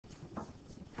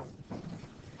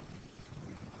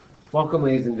Welcome,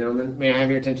 ladies and gentlemen. May I have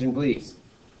your attention, please?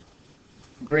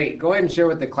 Great. Go ahead and share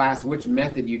with the class which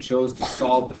method you chose to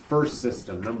solve the first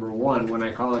system, number 1, when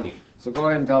I call on you. So go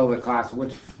ahead and tell the class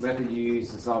which method you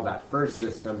used to solve that first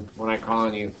system when I call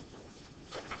on you.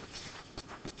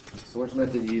 So which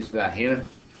method did you use for that, Hannah?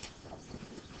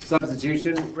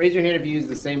 Substitution. Raise your hand if you use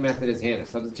the same method as Hannah.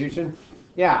 Substitution?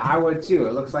 Yeah, I would too.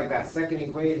 It looks like that second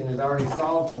equation is already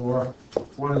solved for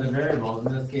one of the variables,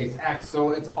 in this case x,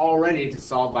 so it's all ready to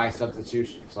solve by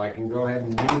substitution. So I can go ahead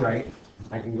and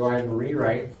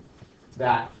rewrite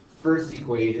that first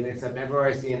equation, except everywhere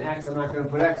I see an x, I'm not going to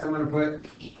put x, I'm going to put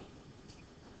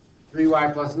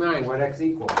 3y plus 9, what x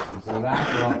equals. And so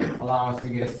that will allow us to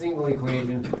get a single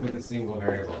equation with a single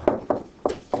variable.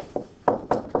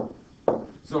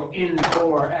 So in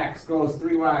for x goes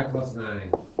 3y plus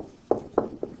 9.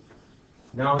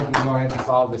 Now we can go ahead and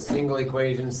solve the single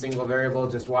equation, single variable,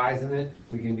 just y's in it.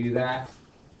 We can do that.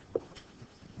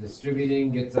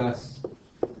 Distributing gets us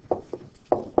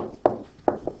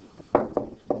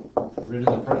rid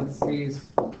of the parentheses.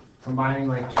 Combining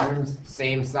like terms,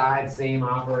 same side, same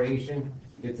operation,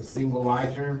 gets a single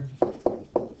y term.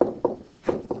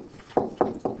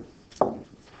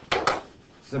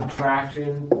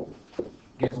 Subtraction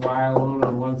gets y alone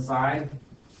on one side.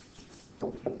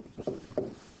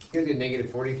 Gives you negative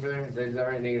 40 for there. Is that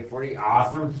right? Negative 40.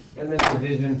 Awesome. And then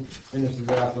division finishes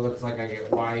it up. It looks like I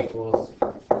get y equals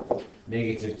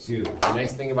negative 2. The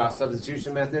nice thing about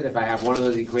substitution method, if I have one of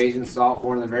those equations solved for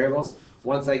one of the variables,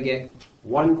 once I get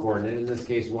one coordinate, in this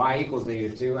case y equals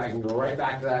negative 2, I can go right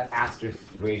back to that asterisk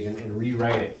equation and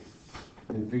rewrite it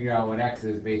and figure out what x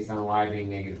is based on y being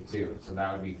negative 2. So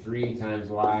that would be 3 times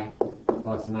y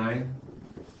plus 9.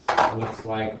 It looks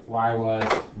like y was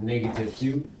negative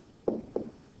 2.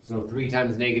 So 3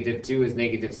 times negative 2 is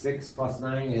negative 6 plus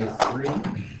 9 is 3.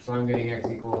 So I'm getting x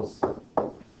equals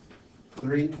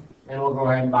 3. And we'll go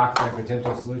ahead and box my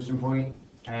potential solution point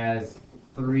as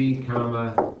 3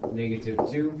 comma negative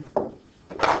 2.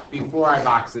 Before I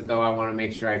box it, though, I want to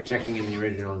make sure I'm checking in the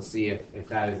original and see if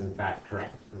that is in fact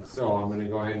correct. And so I'm going to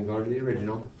go ahead and go to the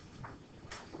original.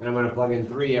 And I'm going to plug in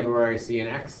 3 everywhere I see an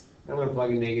x. I'm going to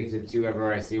plug in negative 2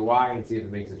 everywhere I see y and see if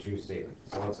it makes a true statement.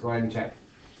 So let's go ahead and check.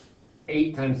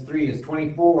 8 times 3 is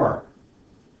 24.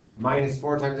 Minus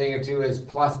 4 times negative 2 is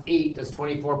plus 8. Does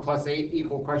 24 plus 8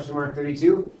 equal question mark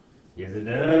 32? Yes, it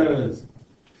does.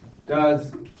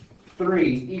 Does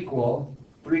 3 equal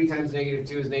 3 times negative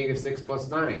 2 is negative 6 plus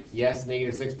 9? Yes,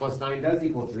 negative 6 plus 9 does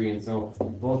equal 3, and so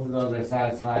both of those are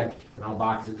satisfied, and I'll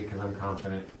box it because I'm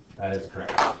confident that is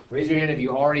correct. Raise your hand if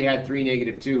you already had 3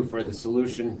 negative 2 for the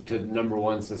solution to number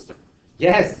 1 system.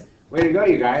 Yes! Way to go,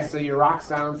 you guys. So your rock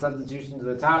solid substitution to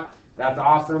the top. That's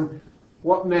awesome.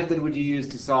 What method would you use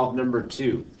to solve number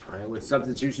 2? All right, would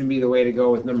substitution be the way to go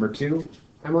with number 2?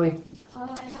 Emily? I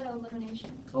had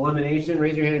elimination. Elimination.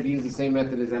 Raise your hand if you use the same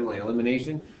method as Emily.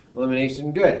 Elimination.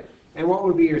 Elimination. Good. And what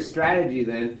would be your strategy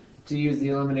then to use the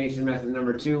elimination method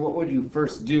number 2? What would you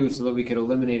first do so that we could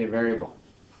eliminate a variable?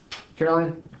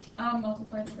 Caroline?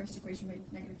 Multiply the first equation by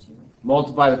negative 2.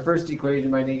 Multiply the first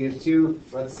equation by negative 2.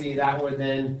 Let's see, that would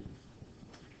then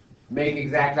make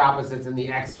exact opposites in the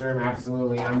x term.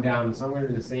 Absolutely, I'm down. So I'm going to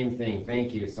do the same thing.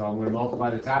 Thank you. So I'm going to multiply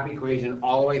the top equation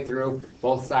all the way through,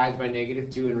 both sides by negative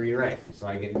 2 and rewrite. So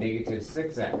I get negative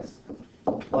 6x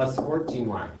plus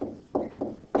 14y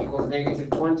equals negative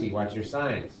 20. Watch your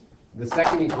signs. The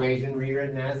second equation,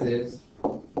 rewritten as is,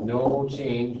 no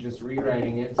change, just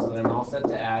rewriting it, so then I'm all set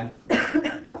to add.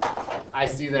 I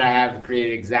see that I have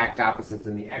created exact opposites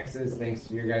in the x's thanks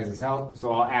to your guys' help,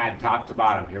 so I'll add top to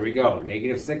bottom. Here we go.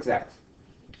 Negative 6x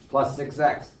plus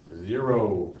 6x,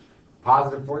 0.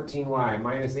 Positive 14y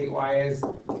minus 8y is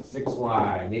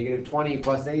 6y. Negative 20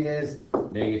 plus 8 is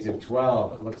negative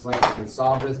 12. It looks like I can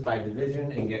solve this by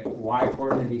division and get y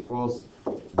coordinate equals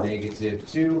negative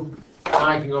 2. Now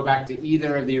I can go back to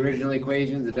either of the original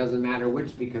equations. It doesn't matter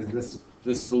which, because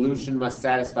this solution must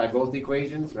satisfy both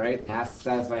equations, right? It has to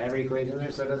satisfy every equation there,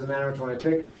 so it doesn't matter which one I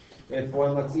pick. If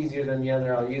one looks easier than the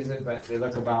other, I'll use it, but they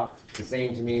look about the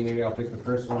same to me. Maybe I'll pick the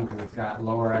first one because it's got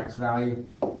lower x value.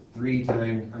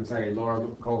 Lower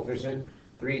coefficient.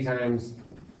 3 times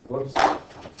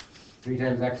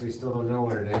x, we still don't know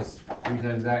what it is. 3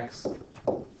 times x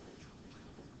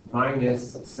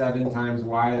minus 7 times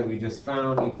y that we just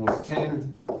found equals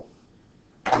 10.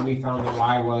 And we found that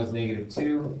y was negative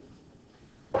 2.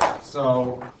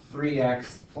 So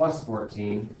 3x plus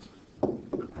 14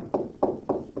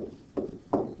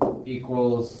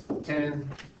 equals 10.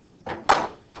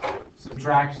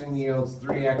 Subtraction yields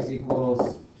 3x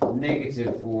equals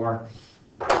negative 4.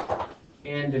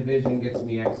 And division gets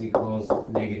me x equals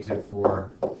negative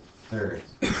 4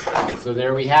 thirds. So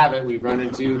there we have it. We've run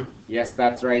into, yes,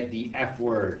 that's right, the F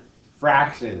word,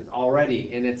 fractions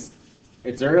already, and it's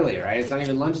early, right? It's not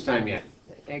even lunchtime yet.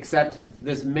 Except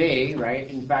this may, right,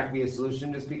 in fact be a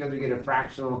solution. Just because we get a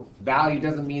fractional value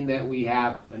doesn't mean that we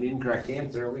have an incorrect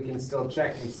answer. We can still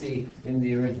check and see in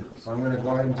the original. So I'm going to go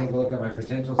ahead and take a look at my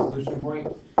potential solution point.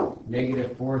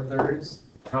 -4/3,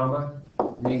 comma,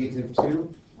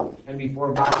 -2. And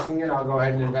before boxing it, I'll go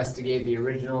ahead and investigate the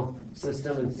original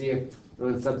system and see if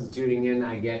when substituting in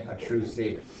I get a true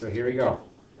statement. So here we go.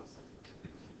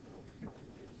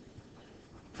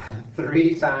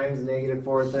 3 times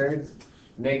 -4/3,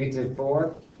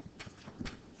 -4.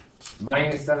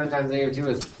 -7 times -2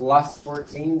 is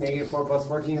 +14. -4 plus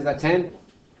 14, is that 10?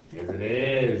 Yes, it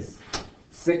is.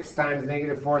 6 times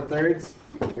 -4/3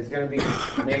 is going to be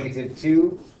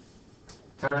 -2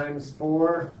 times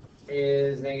 4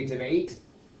 is -8.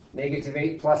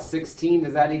 -8 plus 16,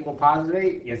 does that equal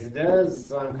 +8? Yes, it does.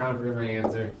 So I'm confident in my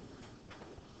answer.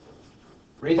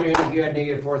 Raise your hand if you had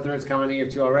 -4/3, comma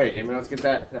 -2 already. Anybody else get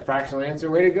that fractional answer?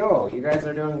 Way to go. You guys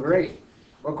are doing great.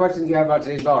 What questions do you have about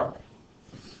today's Bellwork?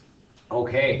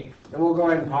 Okay. Then we'll go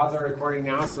ahead and pause our recording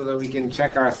now so that we can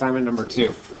check our assignment number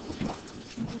 2.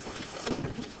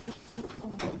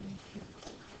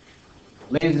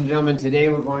 Ladies and gentlemen, today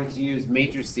we're going to use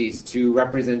matrices to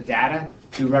represent data,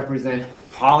 to represent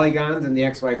polygons in the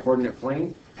XY coordinate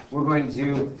plane. We're going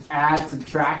to add,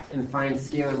 subtract, and find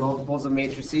scalar multiples of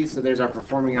matrices. So there's our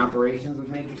performing operations with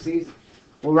matrices.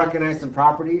 We'll recognize some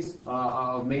properties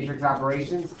of matrix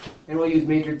operations, and we'll use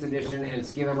matrix addition and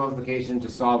scalar multiplication to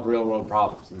solve real-world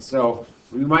problems. And so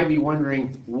we might be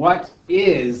wondering, what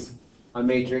is a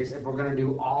matrix if we're going to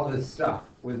do all this stuff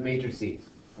with matrices?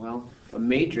 Well, a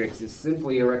matrix is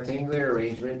simply a rectangular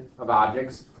arrangement of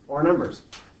objects or numbers.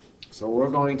 So we're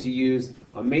going to use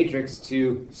a matrix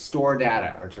to store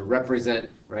data or to represent,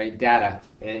 right, data.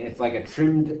 And it's like a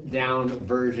trimmed down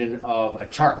version of a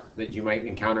chart that you might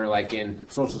encounter like in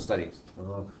social studies.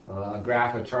 A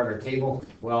graph, a chart, or table.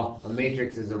 Well, a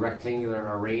matrix is a rectangular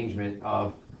arrangement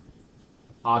of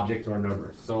objects or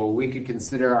numbers. So we could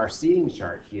consider our seating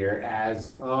chart here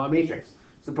as a matrix.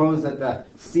 Suppose that the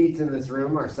seats in this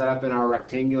room are set up in our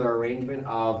rectangular arrangement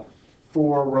of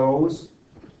 4 rows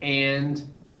and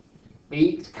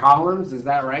 8 columns, is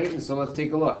that right? And so let's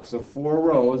take a look. So 4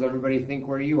 rows, everybody think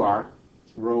where you are.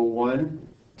 Row 1,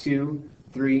 2,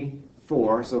 3,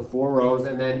 4. So 4 rows,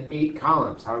 and then 8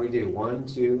 columns. How do we do? 1,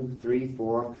 2, 3,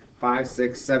 4, 5,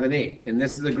 6, 7, 8. And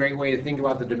this is a great way to think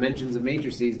about the dimensions of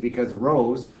matrices because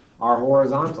rows are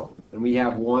horizontal. And we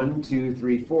have 1, 2,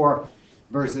 3, 4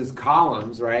 versus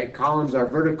columns, right? Columns are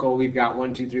vertical. We've got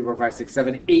 1, 2, 3, 4, 5, 6,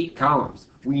 7, 8 columns.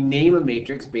 We name a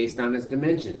matrix based on its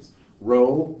dimensions.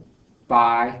 Row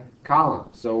by column.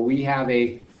 So we have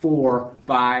a 4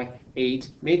 by 8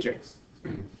 matrix.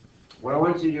 What I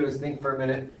want you to do is think for a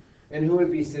minute, and who would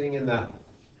be sitting in the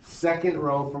second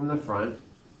row from the front,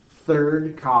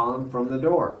 third column from the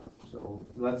door? So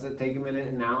let's take a minute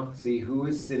and now see who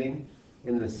is sitting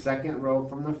in the second row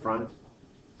from the front,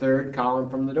 third column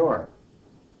from the door.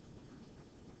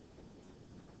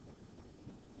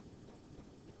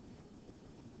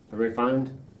 Everybody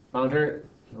found her?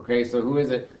 Okay, so who is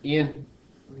it? Ian?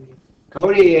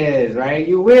 Cody is, right?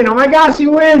 You win. Oh my gosh,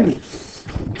 you win!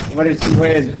 What did she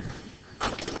win?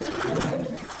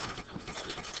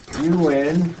 You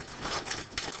win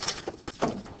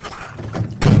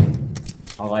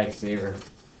a lifesaver.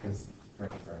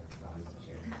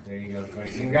 There you go,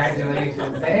 Cody.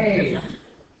 Congratulations. Hey!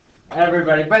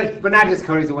 Everybody, but not just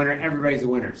Cody's a winner, everybody's a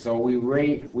winner. So we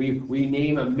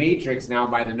name a matrix now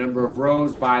by the number of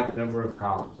rows by the number of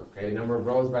columns. Okay, number of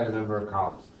rows by the number of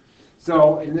columns.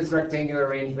 So in this rectangular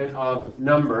arrangement of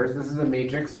numbers, this is a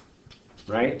matrix,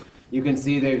 right? You can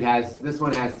see that this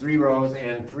one has 3 rows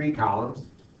and 3 columns.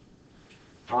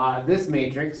 This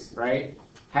matrix, right,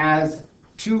 has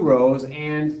 2 rows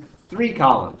and 3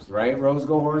 columns, right? Rows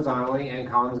go horizontally and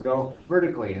columns go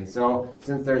vertically. And so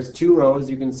since there's 2 rows,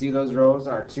 you can see those rows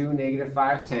are 2,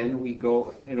 -5, 10. We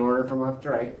go in order from left to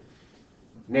right.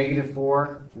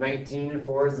 -4, 19, and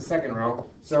 4 is the second row.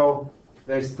 So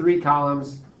there's 3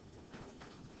 columns.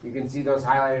 You can see those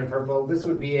highlighted in purple. This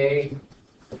would be a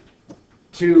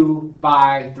 2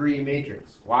 by 3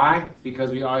 matrix. Why?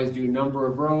 Because we always do number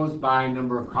of rows by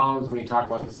number of columns when we talk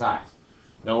about the size.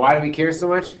 Now, why do we care so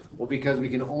much? Well, because we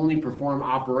can only perform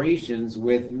operations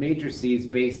with matrices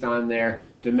based on their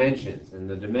dimensions. And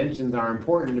the dimensions are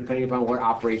important depending upon what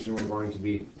operation we're going to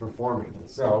be performing.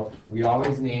 So we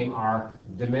always name our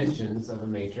dimensions of a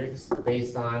matrix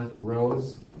based on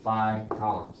rows by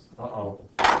columns. Uh-oh.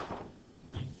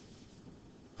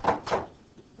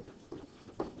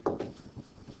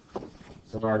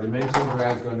 So our dimensions, we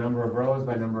have to go number of rows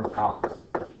by number of columns.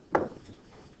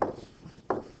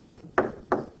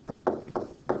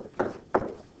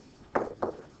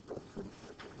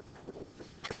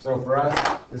 So for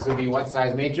us, this would be what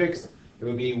size matrix? It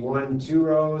would be 1, 2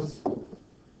 rows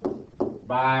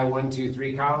by 1, 2,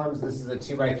 3 columns. This is a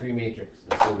 2 by 3 matrix.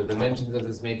 So the dimensions of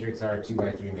this matrix are a 2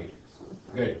 by 3 matrix.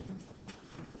 Good.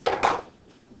 All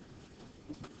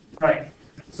right.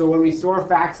 So when we store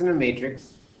facts in a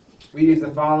matrix, we use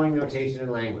the following notation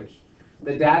and language.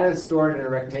 The data is stored in a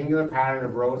rectangular pattern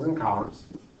of rows and columns.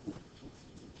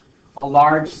 A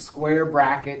large square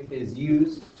bracket is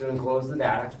used to enclose the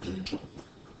data.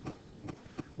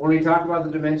 When we talk about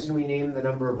the dimension, we name the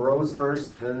number of rows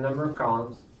first, then the number of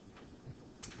columns.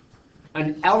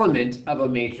 An element of a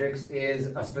matrix is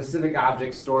a specific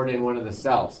object stored in one of the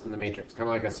cells in the matrix, kind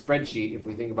of like a spreadsheet. If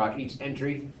we think about each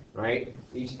entry, right?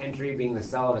 Each entry being the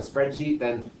cell of a spreadsheet,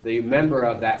 then the member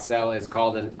of that cell is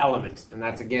called an element. And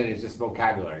that's, again, is just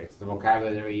vocabulary. It's the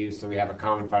vocabulary that we use so we have a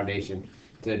common foundation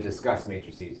to discuss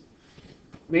matrices.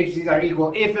 Matrices are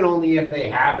equal if and only if they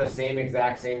have the same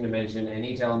dimension and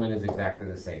each element is exactly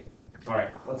the same. All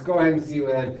right, let's go ahead and see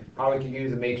then how we can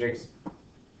use a matrix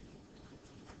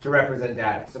to represent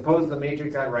data. Suppose the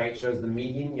matrix at right shows the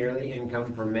median yearly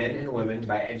income for men and women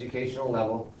by educational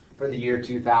level for the year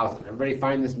 2000. Everybody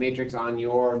find this matrix on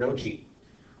your note sheet.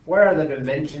 What are the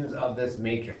dimensions of this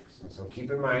matrix? So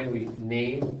keep in mind we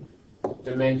name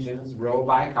dimensions row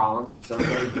by column. So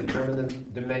everybody determine the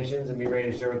dimensions and be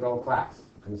ready to share with the whole class.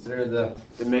 Consider the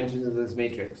dimensions of this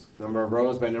matrix. Number of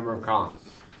rows by number of columns.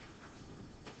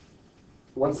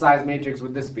 What size matrix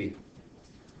would this be?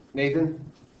 Nathan?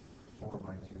 4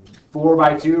 by 2. 4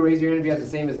 by 2. Raise your hand if you have the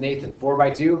same as Nathan. 4 by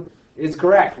 2 is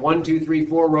correct. 1, 2, 3,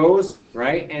 4 rows,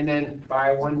 right? And then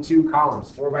by 1, 2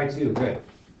 columns. 4 by 2. Good.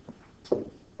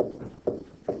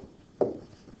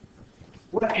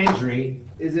 What entry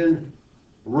is in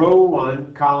row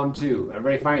 1, column 2?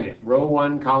 Everybody find it. Row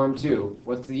 1, column 2.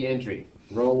 What's the entry?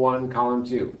 Row 1, column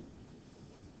 2.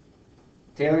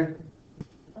 Taylor?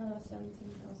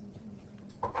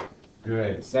 17,200.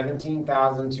 Good.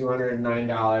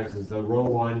 $17,209 is the row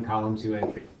 1, column 2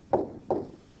 entry.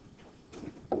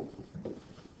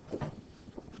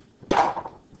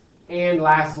 And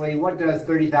lastly, what does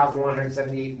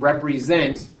 30,178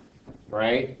 represent,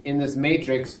 right, in this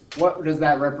matrix? What does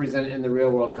that represent in the real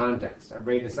world context?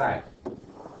 Everybody decide.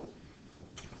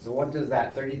 So what does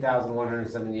that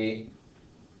 30,178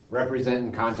 represent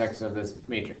in context of this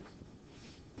matrix?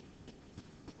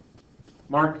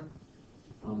 Mark?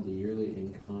 The yearly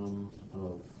income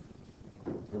of,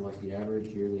 or like the average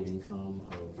yearly income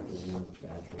of women with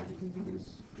bachelor's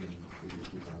degrees in the year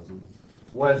 2000.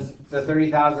 Was the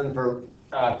 30,000 for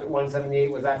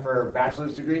 178, was that for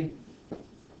bachelor's degree?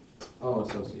 Oh,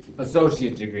 associate degree.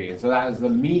 Associate degree. And so that was the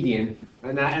median,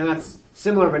 and that's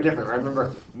similar but different. Right?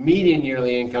 Remember, median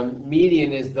yearly income.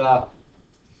 Median is the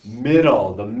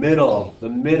middle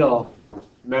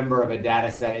member of a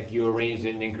data set. If you arrange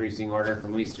it in increasing order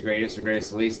from least to greatest or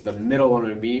greatest to least, the middle one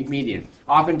would be median.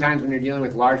 Oftentimes, when you're dealing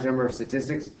with large number of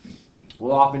statistics,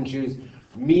 we'll often choose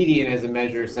median as a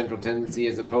measure of central tendency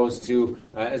as opposed to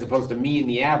mean,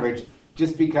 the average,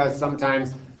 just because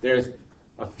sometimes there's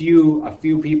a few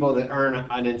people that earn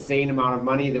an insane amount of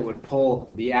money that would pull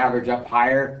the average up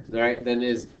higher, right? Then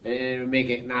it would make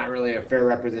it not really a fair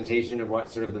representation of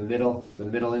what sort of the middle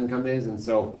income is, and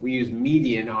so we use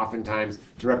median oftentimes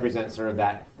to represent sort of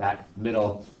that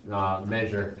middle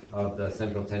measure of the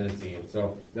central tendency. And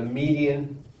so the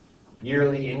median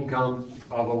yearly income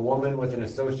of a woman with an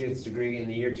associate's degree in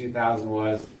the year 2000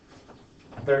 was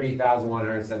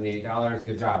 $30,178.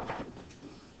 Good job.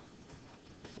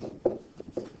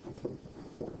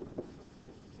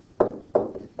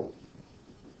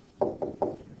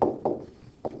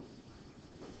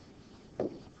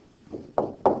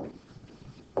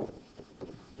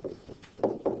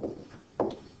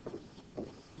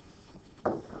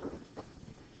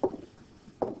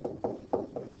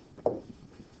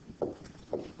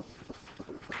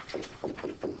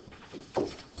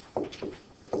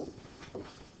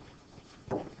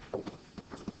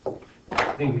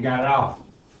 I think we got it all.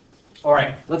 All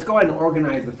right, let's go ahead and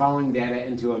organize the following data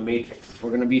into a matrix. We're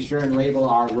going to be sure and label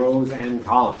our rows and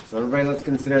columns. So everybody, let's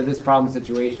consider this problem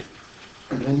situation.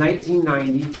 In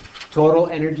 1990, total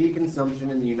energy consumption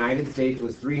in the United States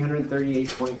was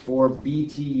 338.4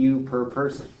 BTU per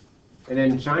person. And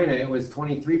in China, it was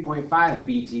 23.5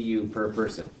 BTU per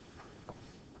person.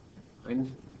 I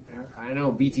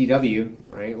know BTW,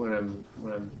 right, when I'm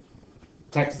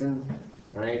texting,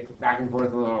 right, back and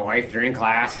forth with my wife during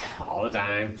class all the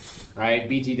time, right?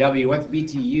 BTW, what's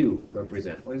BTU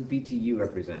represent? What does BTU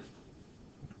represent?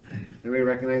 Everybody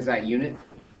recognize that unit?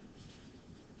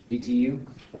 BTU?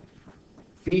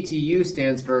 BTU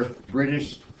stands for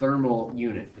British Thermal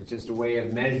Unit. It's just a way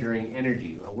of measuring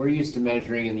energy. We're used to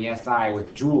measuring in the SI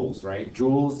with joules, right?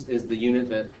 Joules is the unit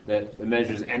that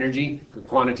measures energy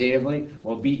quantitatively.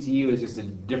 Well, BTU is just a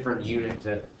different unit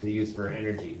to use for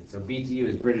energy. So BTU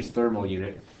is British Thermal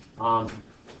Unit.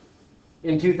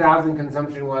 In 2000,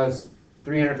 consumption was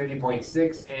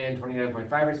 350.6 and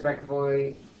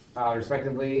 29.5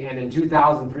 respectively, and in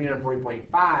 2000,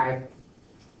 340.5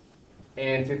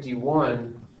 and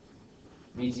 51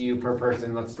 BTU per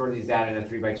person. Let's store these data in a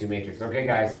 3x2 matrix. Okay,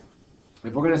 guys,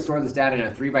 if we're going to store this data in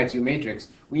a 3x2 matrix,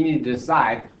 we need to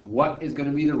decide what is going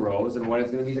to be the rows and what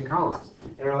is going to be the columns.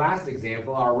 In our last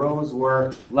example, our rows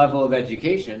were level of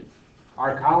education.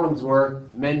 Our columns were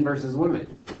men versus women.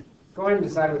 Go ahead and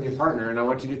decide with your partner, and I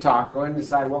want you to talk. Go ahead and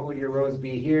decide what would your rows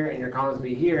be here and your columns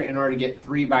be here in order to get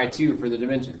 3x2 for the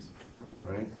dimensions.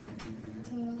 All right?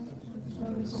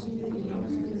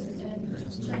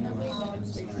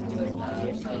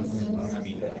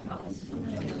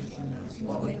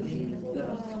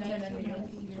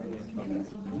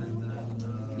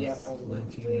 Yeah,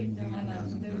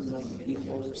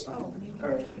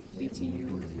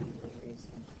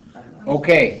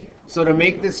 Okay, so to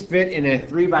make this fit in a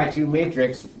 3x2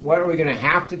 matrix, what are we going to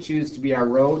have to choose to be our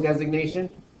row designation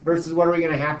versus what are we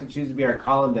going to have to choose to be our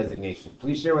column designation?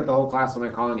 Please share with the whole class when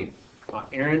I call on you.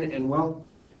 Aaron and Will?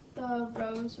 The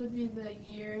rows would be the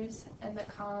years and the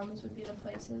columns would be the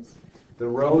places. The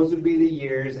rows would be the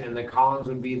years and the columns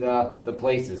would be the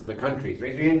places, the countries.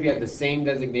 Raise your hand if you have the same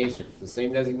designation. The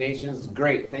same designations?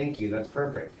 Great, thank you, that's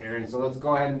perfect. Aaron, so let's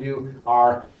go ahead and do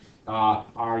our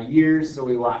years. So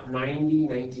we want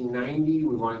 1990,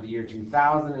 we want the year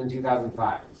 2000 and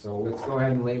 2005. So let's go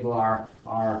ahead and label our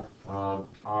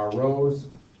rows.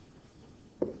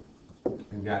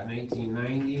 We've got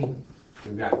 1990,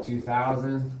 we've got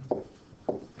 2000,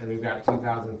 and we've got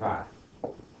 2005.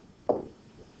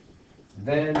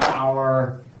 Then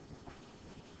our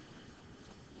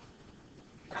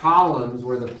columns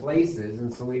were the places,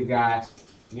 and so we've got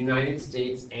United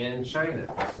States and China.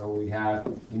 So we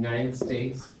have United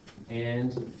States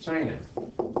and China.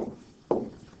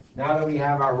 Now that we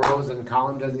have our rows and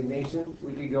column designation,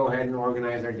 we can go ahead and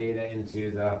organize our data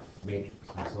into the matrix.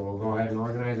 So we'll go ahead and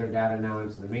organize our data now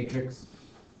into the matrix.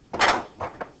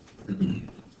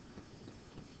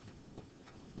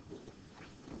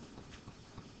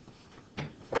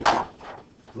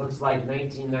 Looks like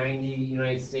 1990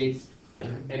 United States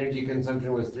energy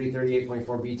consumption was 338.4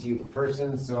 BTU per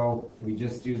person, so we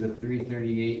just do the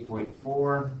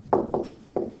 338.4.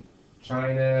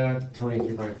 China,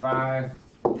 23.5.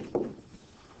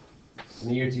 In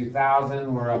the year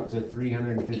 2000, we're up to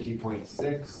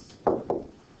 350.6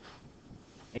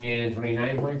 and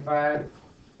 29.5.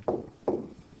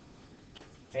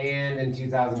 And in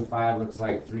 2005, looks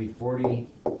like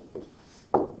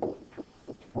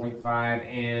 340.5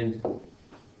 and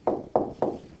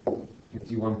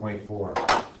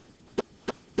 51.4.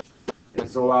 And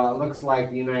so it looks like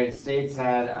the United States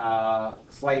had a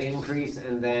slight increase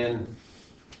and then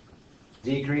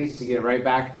decrease to get right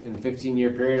back in a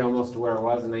 15-year period, almost to where it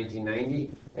was in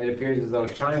 1990. It appears as though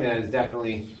China is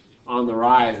definitely on the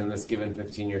rise in this given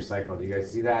 15-year cycle. Do you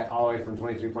guys see that? All the way from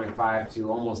 23.5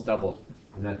 to almost double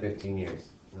in that 15 years.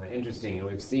 Interesting, and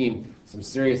we've seen some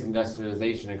serious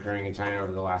industrialization occurring in China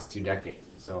over the last 2 decades.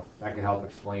 So that could help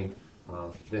explain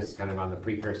this kind of on the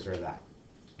precursor of that.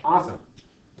 Awesome.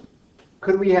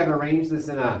 Could we have arranged this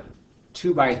in a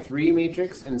 2x3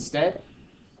 matrix instead?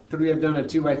 Could we have done a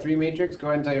 2x3 matrix? Go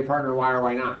ahead and tell your partner why or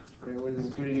why not. What is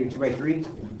this going to do, 2x3?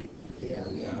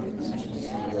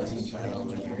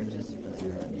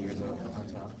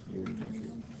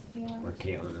 Or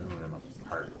Caitlin, I don't have a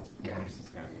part.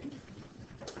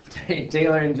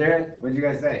 Taylor and Jared, what did you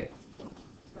guys say?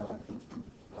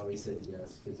 We said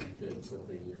yes, because you could put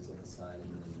the years on the side and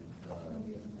then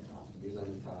years on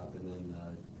the top and then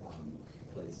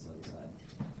places on the side.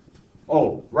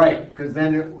 Oh, right, because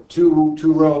then two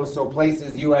rows, so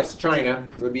places U.S., China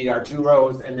would be our 2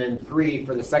 rows, and then 3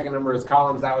 for the second number as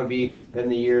columns, that would be then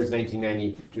the years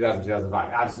 1990, 2000,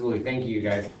 2005. Absolutely, thank you,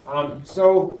 guys.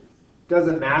 So, does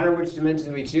it matter which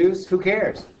dimension we choose? Who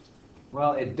cares?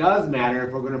 Well, it does matter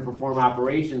if we're going to perform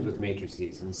operations with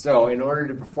matrices. And so, in order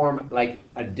to perform like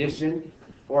addition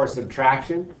or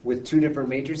subtraction with 2 different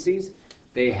matrices,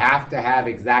 they have to have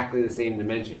exactly the same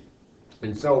dimension.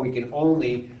 And so we can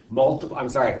only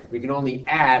we can only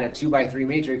add a 2x3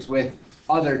 matrix with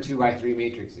other 2x3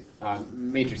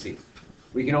 matrices.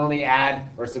 we can only add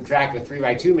or subtract a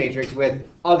 3x2 matrix with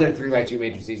other 3x2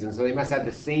 matrices, and so they must have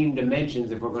the same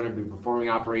dimensions if we're going to be performing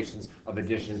operations of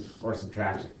addition or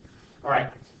subtraction. All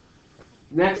right.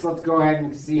 Next, let's go ahead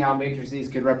and see how matrices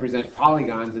could represent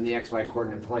polygons in the xy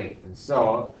coordinate plane. And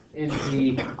so, in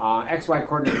the xy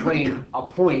coordinate plane, a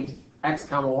point, x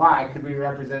comma y, could be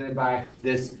represented by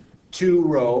this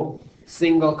 2-row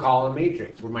single column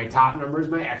matrix, where my top number is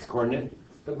my x coordinate,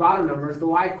 the bottom number is the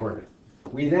y coordinate.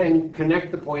 We then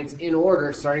connect the points in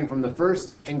order, starting from the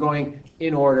first and going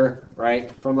in order, right,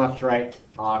 from left to right,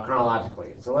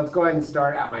 chronologically. So let's go ahead and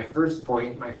start at my first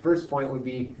point. My first point would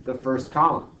be the first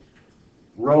column.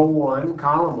 Row 1,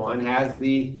 column 1 has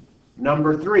the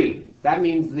number 3. That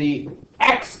means the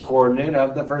x coordinate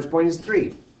of the first point is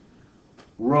 3.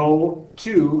 Row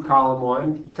 2, column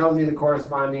 1, tells me the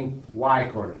corresponding y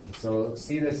coordinate. So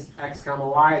see this x comma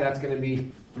y, that's going to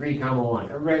be 3 comma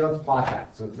 1. Everybody, let's plot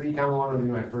that. So 3 comma 1 would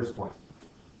be my first point.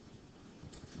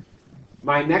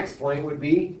 My next point would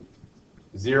be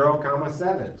 0 comma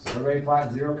 7. So everybody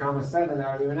plot 0 comma 7,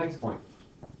 that would be my next point.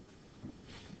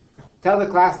 Tell the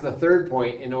class the third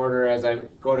point in order as I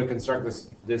go to construct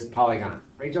this polygon.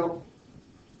 Rachel?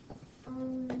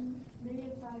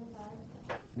 Negative 5,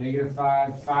 5. Negative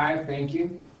 5, 5, thank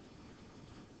you.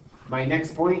 My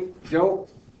next point, Joe?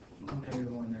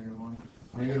 Negative 1, negative 1.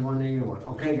 Negative 1, negative 1.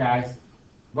 Okay, guys.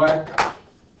 But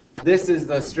this is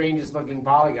the strangest looking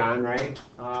polygon, right,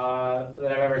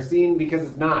 that I've ever seen, because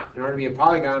it's not. In order to be a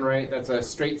polygon, right, that's a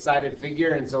straight-sided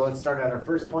figure, and so let's start at our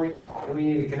first point, and we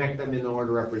need to connect them in the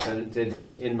order represented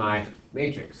in my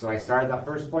matrix. So I started that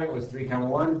first point was 3 comma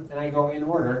 1, and I go in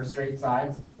order, straight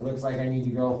sides. It looks like I need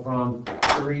to go from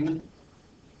 3,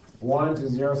 1 to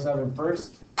 0, 7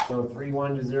 first. So 3,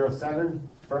 1 to 0, 7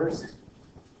 first.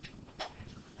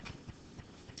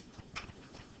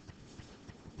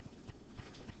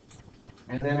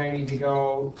 And then I need to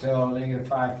go till negative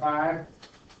 5, 5.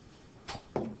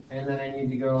 And then I need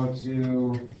to go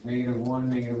to negative 1,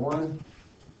 negative 1.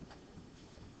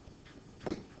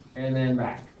 And then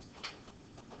back.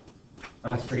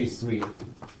 That's pretty sweet.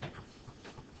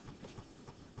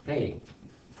 Hey,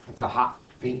 it's a hot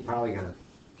pink polygon.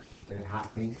 Is it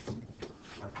hot pink?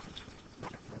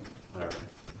 Whatever.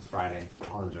 It's Friday.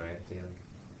 I'll enjoy it daily.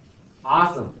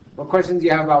 Awesome. What questions do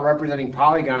you have about representing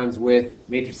polygons with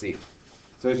matrices?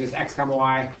 So it's just x comma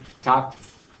y, top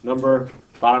number,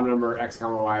 bottom number, x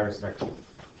comma y respectively.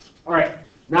 All right,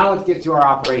 now let's get to our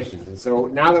operations. And so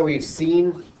now that we've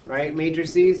seen, right,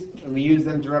 matrices, and we use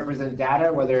them to represent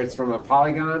data, whether it's from a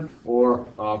polygon or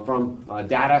from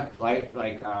data like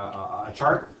a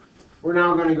chart, we're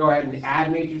now going to go ahead and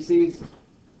add matrices,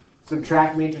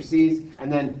 subtract matrices,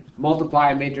 and then multiply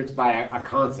a matrix by a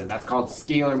constant. That's called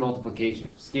scalar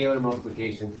multiplication. Scalar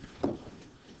multiplication.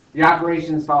 The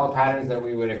operations follow patterns that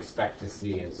we would expect to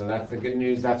see, and so that's the good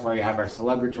news. That's why we have our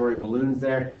celebratory balloons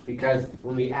there, because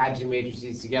when we add two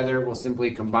matrices together, we'll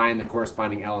simply combine the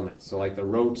corresponding elements. So like the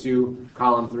row 2,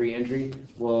 column 3 entry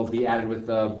will be added with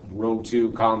the row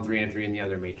 2, column 3 entry in the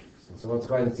other matrix. And so let's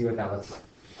go ahead and see what that looks like.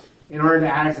 In order to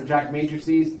add or subtract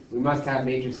matrices, we must have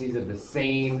matrices of the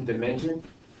same dimension,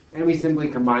 and we simply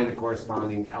combine the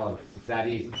corresponding elements. It's that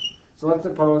easy. So let's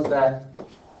suppose that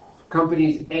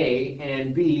companies A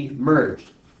and B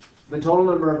merged. The total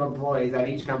number of employees at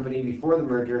each company before the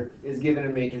merger is given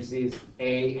in matrices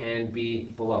A and B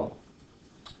below.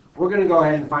 We're going to go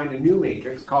ahead and find a new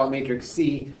matrix called matrix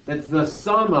C that's the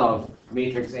sum of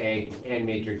matrix A and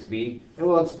matrix B, and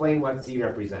we'll explain what C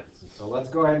represents. So let's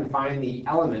go ahead and find the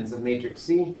elements of matrix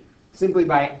C simply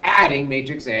by adding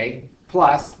matrix A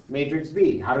plus matrix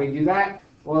B. How do we do that?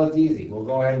 Well, it's easy. We'll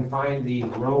go ahead and find the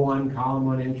row 1, column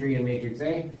 1 entry in matrix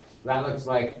A. That looks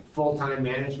like full-time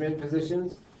management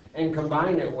positions, and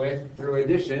combine it with, through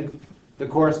addition, the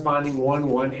corresponding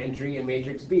 1-1 entry in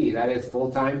matrix B. That is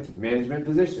full-time management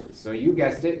positions. So you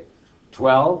guessed it,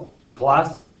 12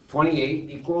 plus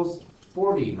 28 equals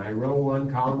 40, my row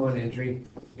 1, column 1 entry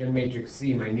in matrix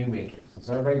C, my new matrix.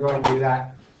 So everybody go ahead and do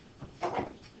that.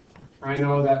 I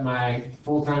know that my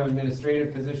full-time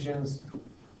administrative positions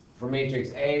for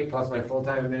matrix A plus my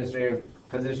full-time administrative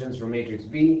positions for matrix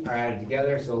B are added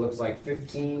together, so it looks like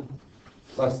 15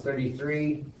 plus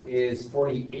 33 is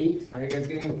 48. Are you guys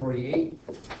getting 48?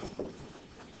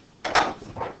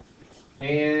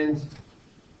 And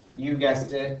you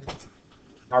guessed it,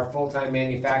 our full-time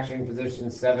manufacturing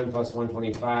position 7 plus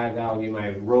 125, that will be my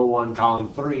row 1,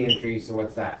 column 3 entry, so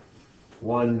what's that?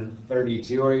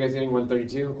 132. Are you guys getting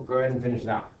 132? Go ahead and finish it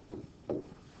out.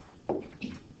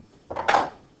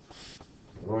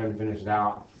 Go ahead and finish it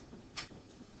out.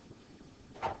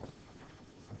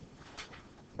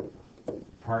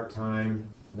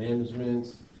 Part-time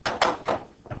management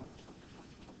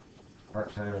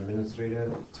part-time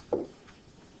administrative.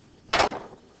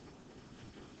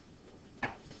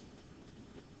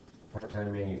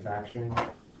 Part-time manufacturing.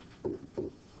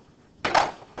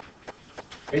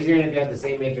 Raise your hand if you have the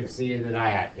same matrix C that I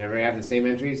had. You ever have the same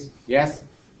entries? Yes?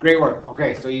 Great work.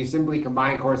 Okay, so you simply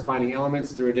combine corresponding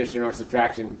elements through addition or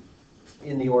subtraction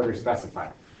in the order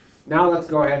specified. Now let's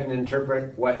go ahead and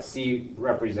interpret what C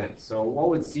represents. So what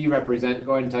would C represent?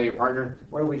 Go ahead and tell your partner.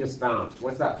 What have we just found?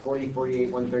 What's that? 40,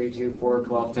 48, 132, 4,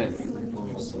 12, 10.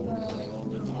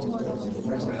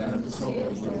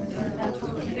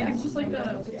 Yeah, it's just like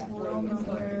the row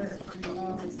number.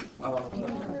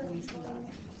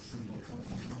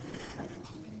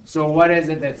 So what is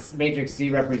it that matrix C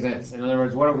represents? In other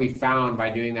words, what have we found by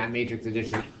doing that matrix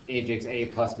addition, matrix A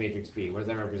plus matrix B? What does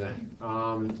that represent?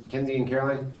 Kenzie and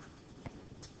Caroline?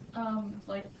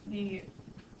 Like the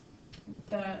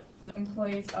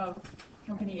employees of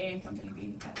company A and company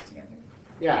B added together.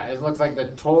 Yeah, it looks like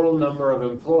the total number of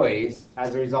employees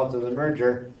as a result of the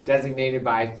merger designated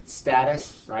by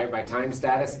status, right, by time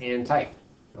status and type.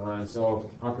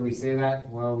 So how can we say that?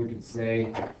 Well, we could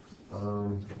say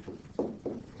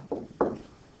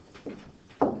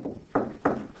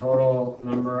total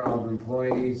number of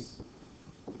employees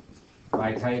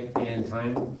by type and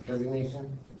time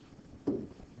designation.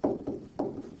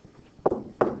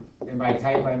 And by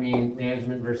type, I mean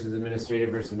management versus administrative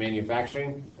versus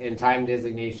manufacturing, and time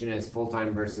designation as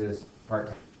full-time versus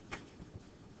part-time.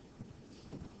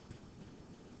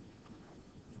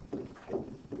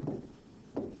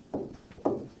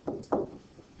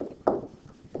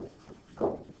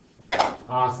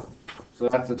 Awesome. So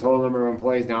that's the total number of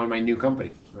employees now in my new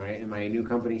company, right? In my new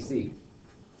company C.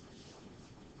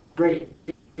 Great.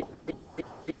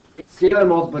 Scalar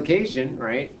multiplication,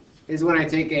 right, is when I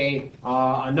take a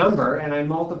number and I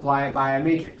multiply it by a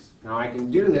matrix. Now I can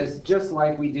do this just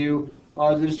like we do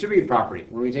the distributed property.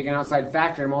 When we take an outside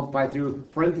factor and multiply through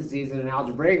parentheses in an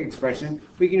algebraic expression,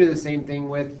 we can do the same thing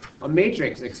with a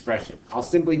matrix expression. I'll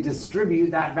simply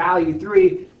distribute that value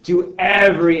 3 to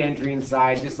every entry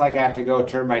inside, just like I have to go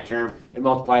term by term and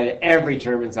multiply to every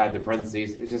term inside the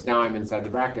parentheses. It's just now I'm inside the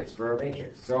brackets for a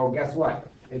matrix. So guess what?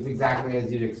 It's exactly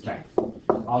as you'd expect.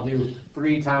 I'll do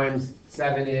 3 times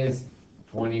 7 is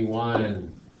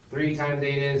 21. 3 times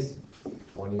 8 is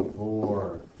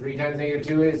 24. 3 times negative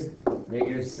 2 is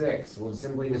negative 6. We'll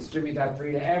simply distribute that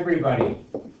 3 to everybody.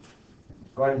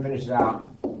 Go ahead and finish it out.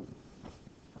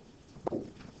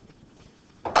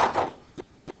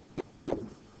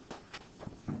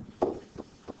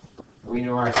 We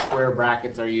know our square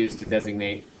brackets are used to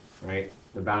designate, right,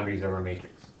 the boundaries of our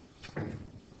matrix.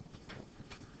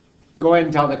 Go ahead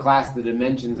and tell the class the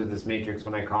dimensions of this matrix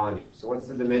when I call on you. So what's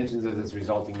the dimensions of this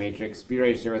resulting matrix? Be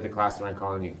ready to share with the class when I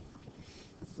call on you.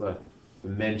 What's the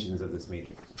dimensions of this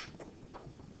matrix?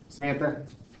 Samantha?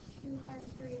 2 by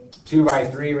 3. 2 by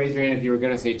 3. Raise your hand if you were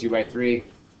going to say 2 by 3.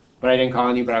 But I didn't call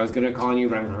on you, but I was going to call on you,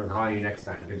 but I'm going to call on you next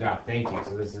time. Good job. Thank you.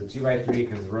 So this is a 2 by 3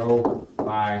 because row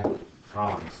by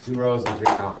columns. 2 rows and 3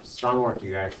 columns. Strong work,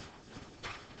 you guys.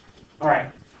 All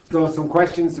right. So some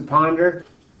questions to ponder.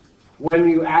 When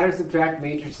you add or subtract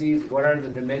matrices, what are the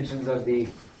dimensions of the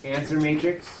answer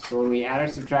matrix? So when we add or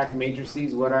subtract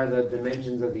matrices, what are the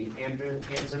dimensions of the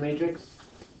answer matrix?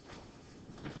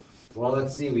 Well,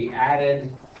 let's see. We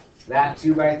added that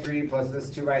 2 by 3 plus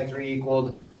this 2 by 3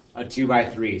 equaled a 2 by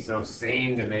 3. So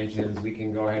same dimensions. We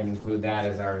can go ahead and include that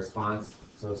as our response.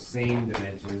 So same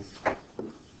dimensions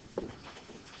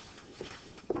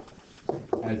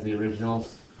as the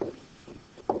originals.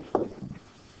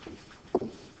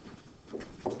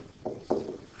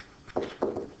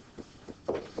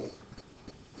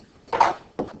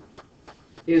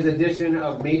 Is addition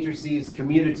of matrices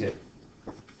commutative?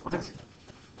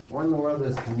 What in the world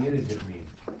does commutative mean?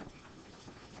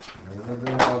 What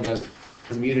in the world does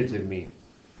commutative mean?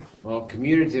 Well,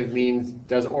 commutative means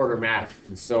does order matter?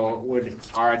 And so would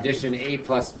our addition A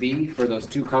plus B for those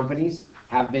two companies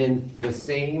have been the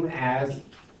same as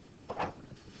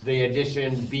the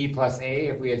addition B plus A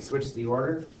if we had switched the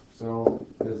order? So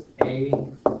does A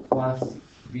plus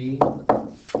B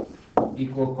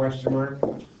equal question mark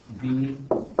B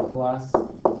plus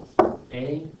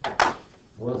A?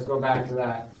 Well, let's go back to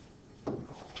that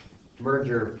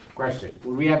merger question.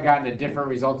 Would we have gotten a different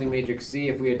resulting matrix C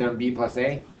if we had done B plus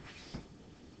A?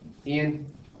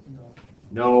 Ian?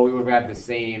 No, we would have had the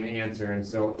same answer. And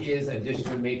so is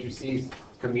addition of matrices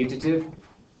commutative?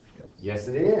 Yes,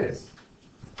 it is.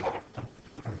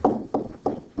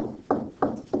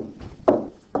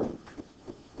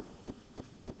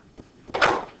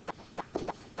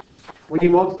 When you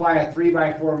multiply a 3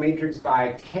 by 4 matrix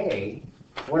by K,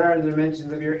 what are the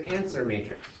dimensions of your answer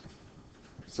matrix?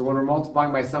 So when we're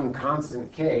multiplying by some constant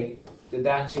k, did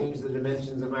that change the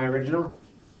dimensions of my original?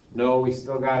 No, we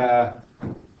still got a,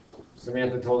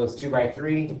 Samantha told us 2 by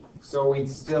 3, so we'd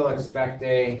still expect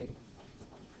a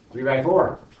 3 by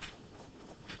 4.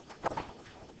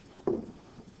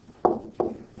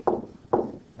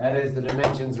 That is, the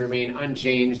dimensions remain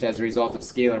unchanged as a result of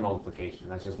scalar multiplication.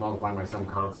 That's just multiplying by some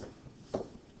constant.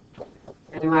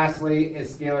 And lastly,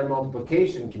 is scalar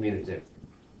multiplication commutative?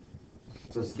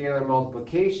 So scalar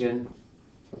multiplication,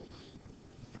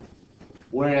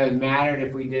 would it have mattered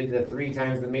if we did the 3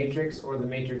 times the matrix or the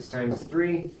matrix times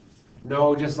 3?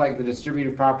 No, just like the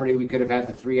distributive property, we could have had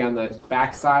the 3 on the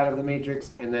back side of the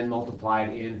matrix and then multiplied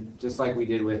in, just like we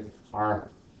did with our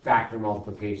factor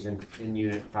multiplication in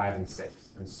unit 5 and 6.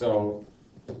 And so,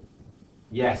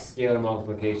 yes, scalar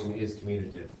multiplication is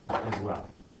commutative as well.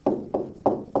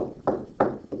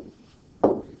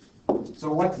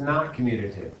 So what's not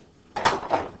commutative?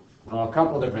 Well, a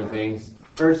couple different things.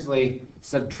 Firstly,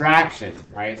 subtraction,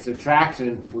 right?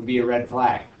 Subtraction would be a red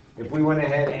flag. If we went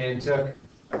ahead and took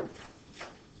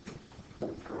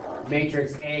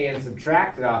matrix A and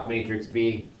subtracted off matrix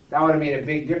B, that would have made a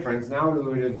big difference. Now we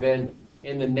would have been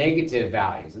in the negative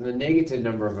values, in the negative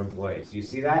number of employees. You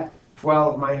see that?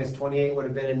 12 minus 28 would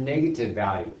have been a negative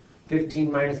value.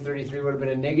 15 minus 33 would have been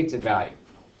a negative value.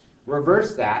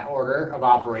 Reverse that order of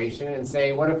operation and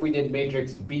say, what if we did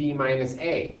matrix B minus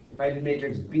A? If I did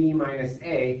matrix B minus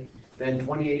A, then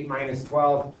 28 minus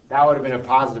 12, that would have been a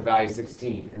positive value,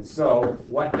 16. And so,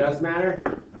 what does matter?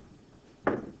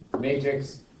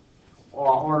 Matrix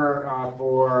order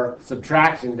for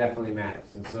subtraction definitely matters.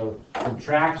 And so,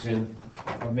 subtraction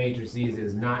of matrices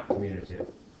is not commutative.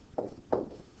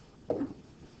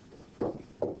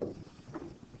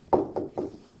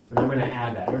 And I'm going to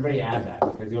add that. Everybody add that,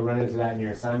 because you'll run into that in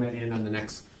your assignment and on the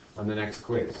next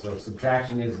quiz. So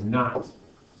subtraction is not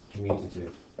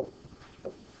commutative.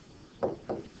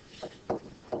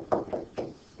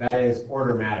 That is,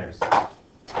 order matters.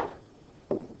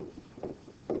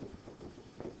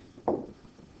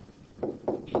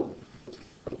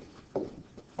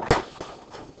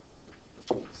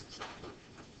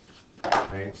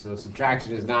 Right, so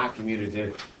subtraction is not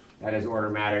commutative. That is, order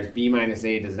matters. B minus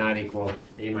A does not equal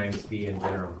A minus B in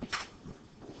general.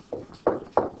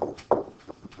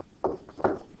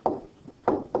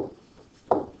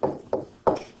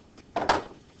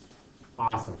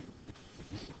 Awesome.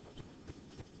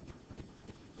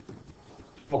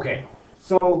 Okay,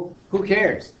 so who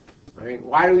cares? Right?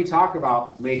 Why do we talk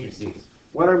about matrices?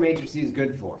 What are matrices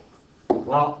good for?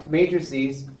 Well,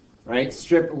 matrices, right,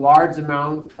 strip large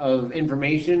amount of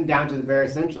information down to the bare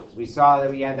essentials. We saw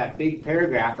that we had that big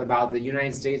paragraph about the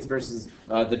United States versus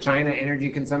the China energy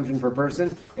consumption per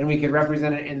person, and we could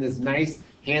represent it in this nice,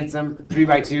 handsome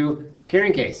 3x2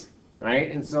 carrying case,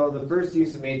 right? And so the first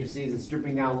use of matrices is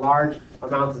stripping down large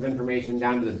amounts of information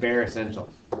down to the bare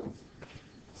essentials.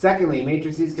 Secondly,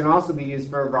 matrices can also be used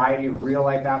for a variety of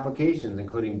real-life applications,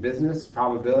 including business,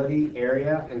 probability,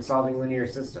 area, and solving linear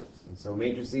systems. And so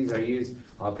matrices are used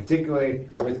particularly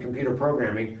with computer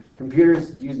programming.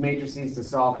 Computers use matrices to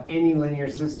solve any linear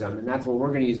system, and that's what we're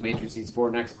going to use matrices for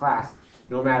next class,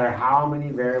 no matter how many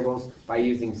variables, by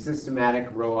using systematic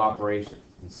row operations.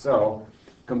 And so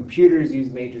computers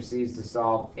use matrices to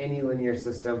solve any linear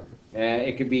system.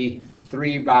 It could be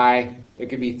 3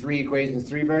 equations,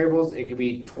 3 variables. It could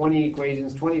be 20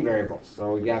 equations, 20 variables.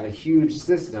 So we have a huge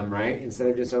system, right? Instead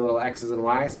of just our little x's and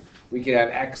y's, we could have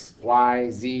x, y,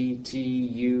 z, t,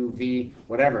 u, v,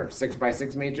 whatever, 6 by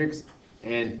 6 matrix.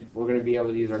 And we're going to be able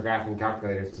to use our graphing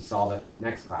calculators to solve it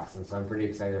next class. And so I'm pretty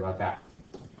excited about that.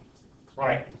 All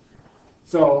right.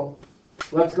 So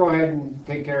let's go ahead and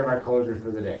take care of our closure for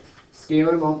the day.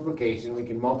 Scalar multiplication, we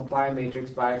can multiply a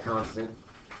matrix by a constant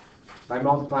by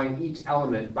multiplying each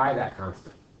element by that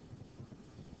constant.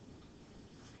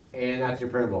 And that's your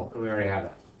printable, and we already have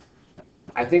that.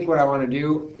 I think what I want to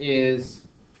do is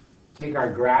take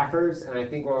our graphers, and I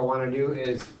think what I want to do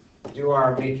is do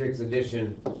our matrix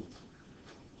addition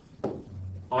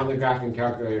on the graphing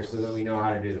calculator so that we know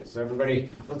how to do this. So everybody,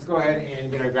 let's go ahead and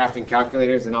get our graphing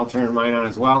calculators, and I'll turn mine on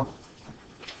as well,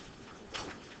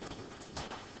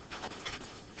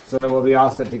 so that we'll be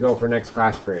all set to go for next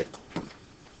class period.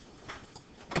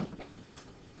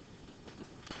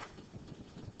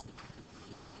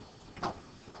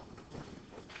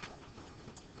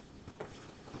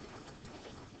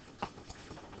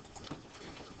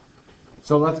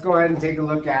 So let's go ahead and take a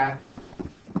look at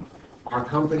our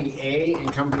company A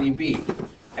and company B.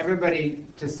 Everybody,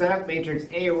 to set up matrix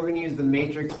A, we're going to use the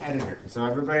matrix editor. So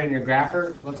everybody in your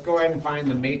grapher, let's go ahead and find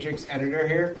the matrix editor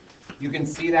here. You can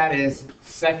see that is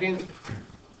second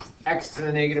x to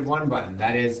the negative 1 button.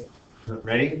 That is,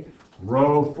 ready?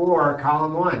 Row 4,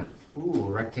 column 1. Ooh,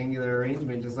 rectangular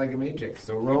arrangement just like a matrix.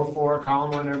 So row 4,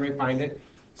 column 1, everybody find it.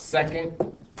 Second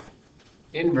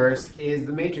inverse is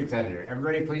the matrix editor.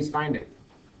 Everybody please find it.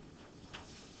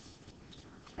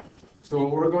 So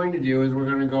what we're going to do is we're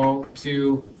going to go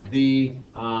to the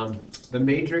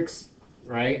matrix,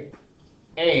 right,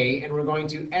 A, and we're going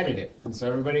to edit it. And so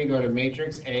everybody go to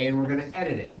matrix A, and we're going to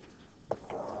edit it.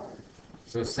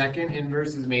 So second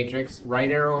inverse is matrix,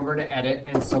 right arrow over to edit,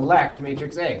 and select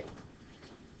matrix A.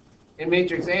 In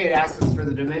matrix A, it asks us for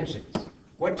the dimensions.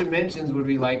 What dimensions would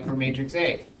we like for matrix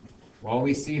A? Well,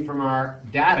 we see from our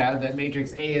data that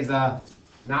matrix A is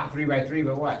not 3 by 3,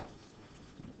 but what?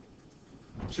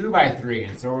 2 by 3,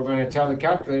 and so we're going to tell the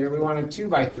calculator we want a 2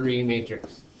 by 3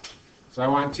 matrix. So I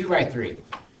want 2 by 3.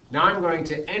 Now I'm going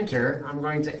to enter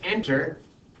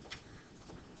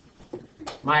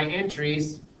my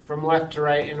entries from left to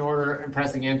right in order and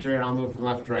pressing enter, and I'll move from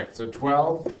left to right. So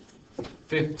 12,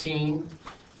 15,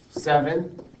 7,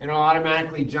 and it'll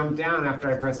automatically jump down after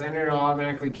I press enter. It'll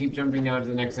automatically keep jumping down to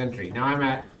the next entry. Now I'm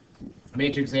at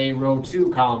matrix A, row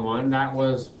 2, column 1. That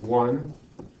was 1,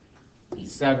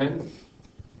 7,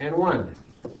 and 1.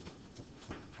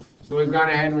 So we've gone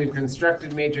ahead and we've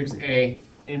constructed matrix A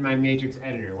in my matrix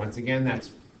editor. Once again,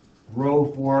 that's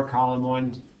row 4, column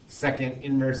 1, second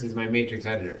inverse is my matrix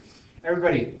editor.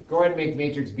 Everybody, go ahead and make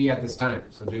matrix B at this time.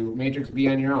 So do matrix B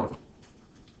on your own.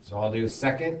 So I'll do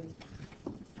second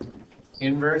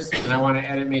inverse, and I want to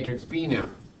edit matrix B now.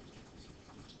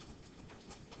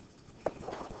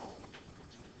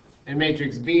 In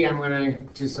matrix B, I'm going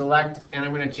to select, and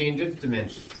I'm going to change its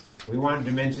dimensions. We want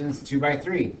dimensions 2 by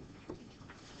 3.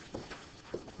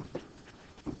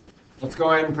 Let's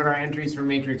go ahead and put our entries for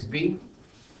matrix B.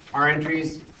 Our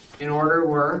entries in order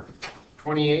were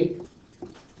 28,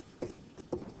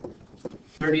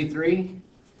 33,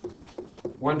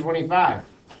 125.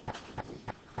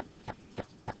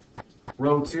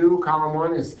 Row 2, column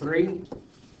 1 is 3,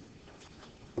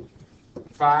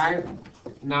 5,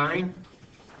 9.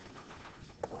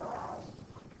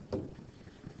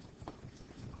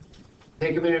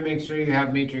 Take a minute to make sure you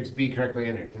have matrix B correctly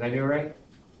entered. Did I do it right?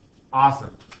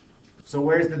 Awesome. So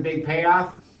where's the big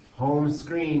payoff? Home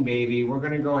screen, baby. We're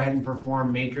going to go ahead and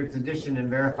perform matrix addition and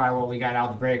verify what we got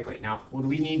algebraically. Now, would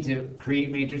we need to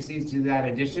create matrices to that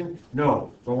addition?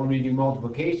 No. But when we do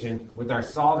multiplication, with our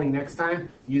solving next time,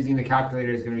 using the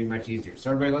calculator is going to be much easier.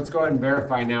 So everybody, let's go ahead and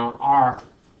verify now our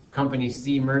company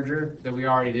C merger that we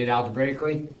already did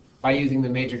algebraically by using the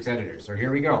matrix editor. So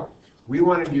here we go. We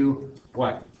want to do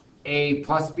what? A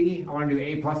plus B. I want to do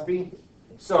A plus B.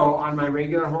 So on my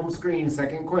regular home screen,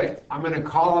 second quit, I'm going to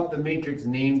call up the matrix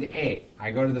named A. I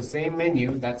go to the same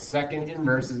menu, that's second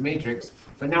inverse is matrix,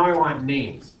 but now I want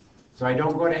names. So I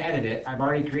don't go to edit it, I've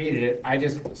already created it, I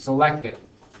just select it,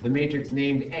 the matrix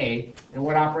named A, and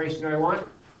what operation do I want?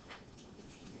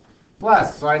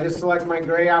 Plus, so I just select my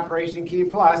gray operation key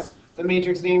plus the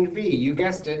matrix named B. You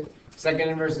guessed it, second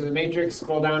inverse is a matrix,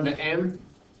 scroll down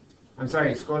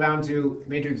to scroll down to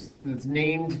matrix that's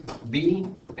named B,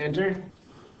 enter.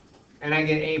 And I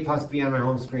get A plus B on my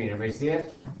home screen. Everybody see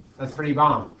it? That's pretty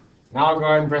bomb. Now I'll go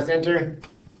ahead and press enter.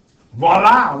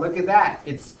 Voila! Look at that.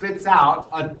 It spits out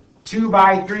a 2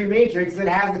 by 3 matrix that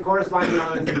has the corresponding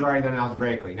elements we've already done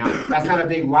algebraically. Now, that's not a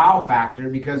big wow factor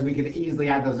because we could easily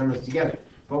add those numbers together.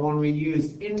 But when we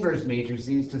use inverse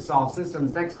matrices to solve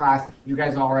systems next class, you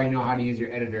guys already know how to use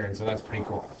your editor, and so that's pretty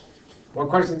cool. What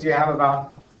questions do you have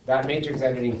about that matrix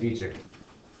editing feature?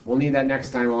 We'll need that next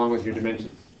time along with your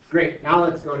dimensions. Great, now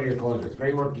let's go to your closures.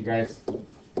 Great work, you guys.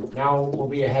 Now we'll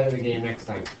be ahead of the game next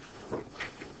time.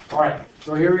 All right,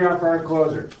 so here we are for our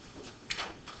closer.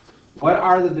 What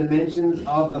are the dimensions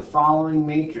of the following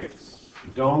matrix?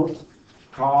 Don't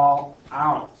call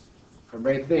out.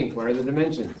 Everybody think, what are the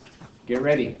dimensions? Get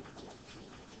ready.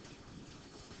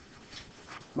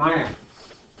 Maya.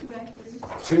 2 by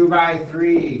 3. 2 by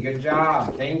 3, good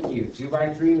job, thank you. 2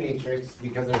 by 3 matrix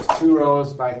because there's 2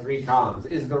 rows by 3 columns.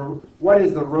 What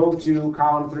is the row 2,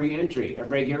 column 3 entry?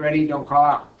 Everybody get ready, don't call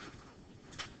out.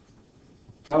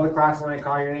 Tell the class when I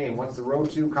call your name. What's the row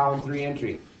 2, column 3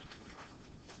 entry?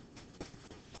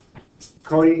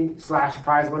 Cody /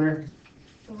 prize winner?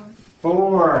 4.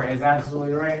 4 is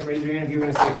absolutely right. Raise your hand if you're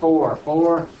going to say 4.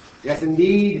 4, yes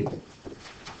indeed.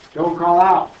 Don't call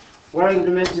out. What are the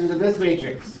dimensions of this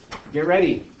matrix? Get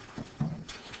ready.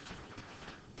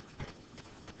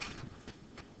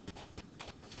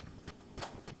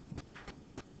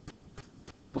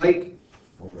 Blake?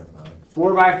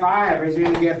 4 by 5. Raise your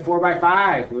hand if you have 4 by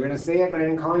 5. We're going to say it, but I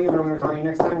didn't call you, but I'm going to call you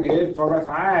next time. Good. 4 by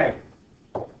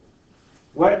 5.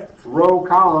 What row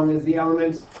column is the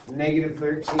element negative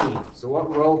 13? So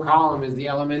what row column is the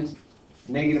element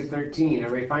negative 13?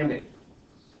 Everybody find it.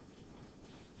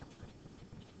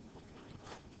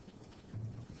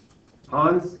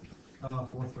 Hans?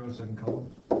 Fourth row, second column.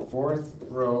 Fourth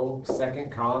row,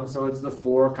 second column, so it's the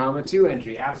 4, 2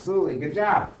 entry. Absolutely, good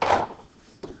job.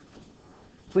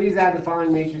 Please add the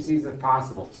following matrices if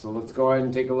possible. So let's go ahead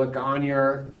and take a look on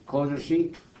your closure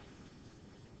sheet.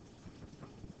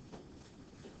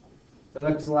 It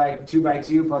looks like 2 by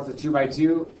 2 plus a 2 by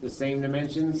 2, the same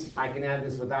dimensions. I can add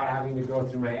this without having to go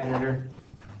through my editor.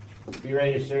 Be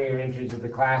ready to show your entries of the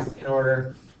class in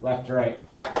order, left to right.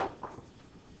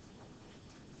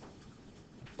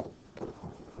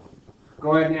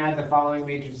 Go ahead and add the following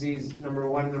matrices, number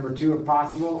 1 and number 2 if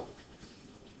possible.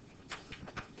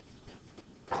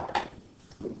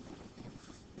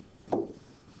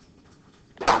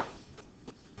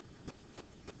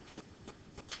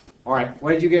 All right,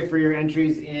 what did you get for your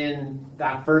entries in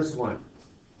that first one?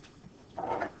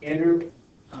 Andrew?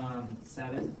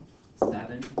 7,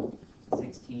 7,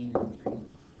 16, and 3.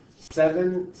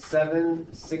 7,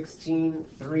 7, 16,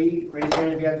 3. Raise your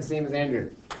hand if you have the same as Andrew.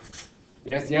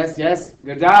 Yes, yes, yes.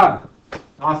 Good job.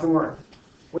 Awesome work.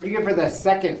 What did you get for the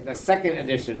second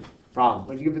edition problem?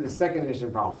 What did you get for the second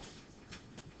edition problem?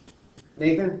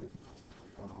 Nathan?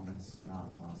 It's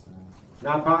not possible.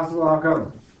 Not possible. How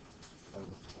come?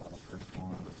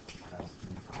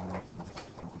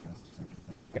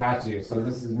 Got you. So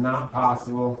this is not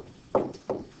possible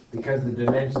because the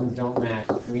dimensions don't match.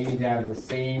 We need to have the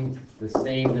same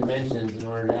dimensions in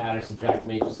order to add or subtract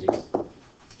matrices.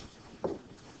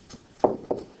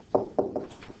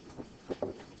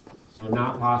 So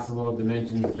not possible,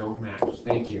 dimensions don't match.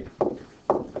 Thank you.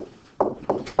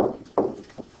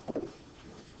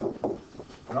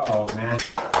 Uh-oh,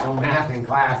 math. No math in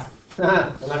class.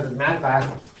 Unless it's math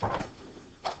class.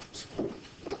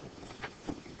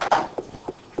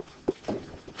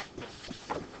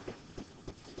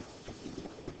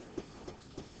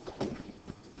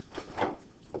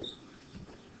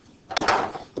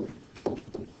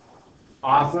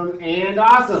 Awesome and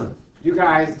awesome. You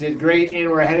guys did great, and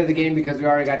we're ahead of the game because we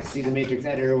already got to see the matrix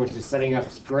editor, which is setting up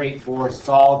great for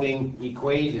solving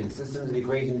equations, systems of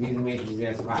equations using matrices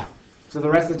as class. So the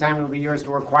rest of the time will be yours to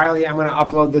work quietly. I'm going to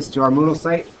upload this to our Moodle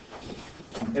site.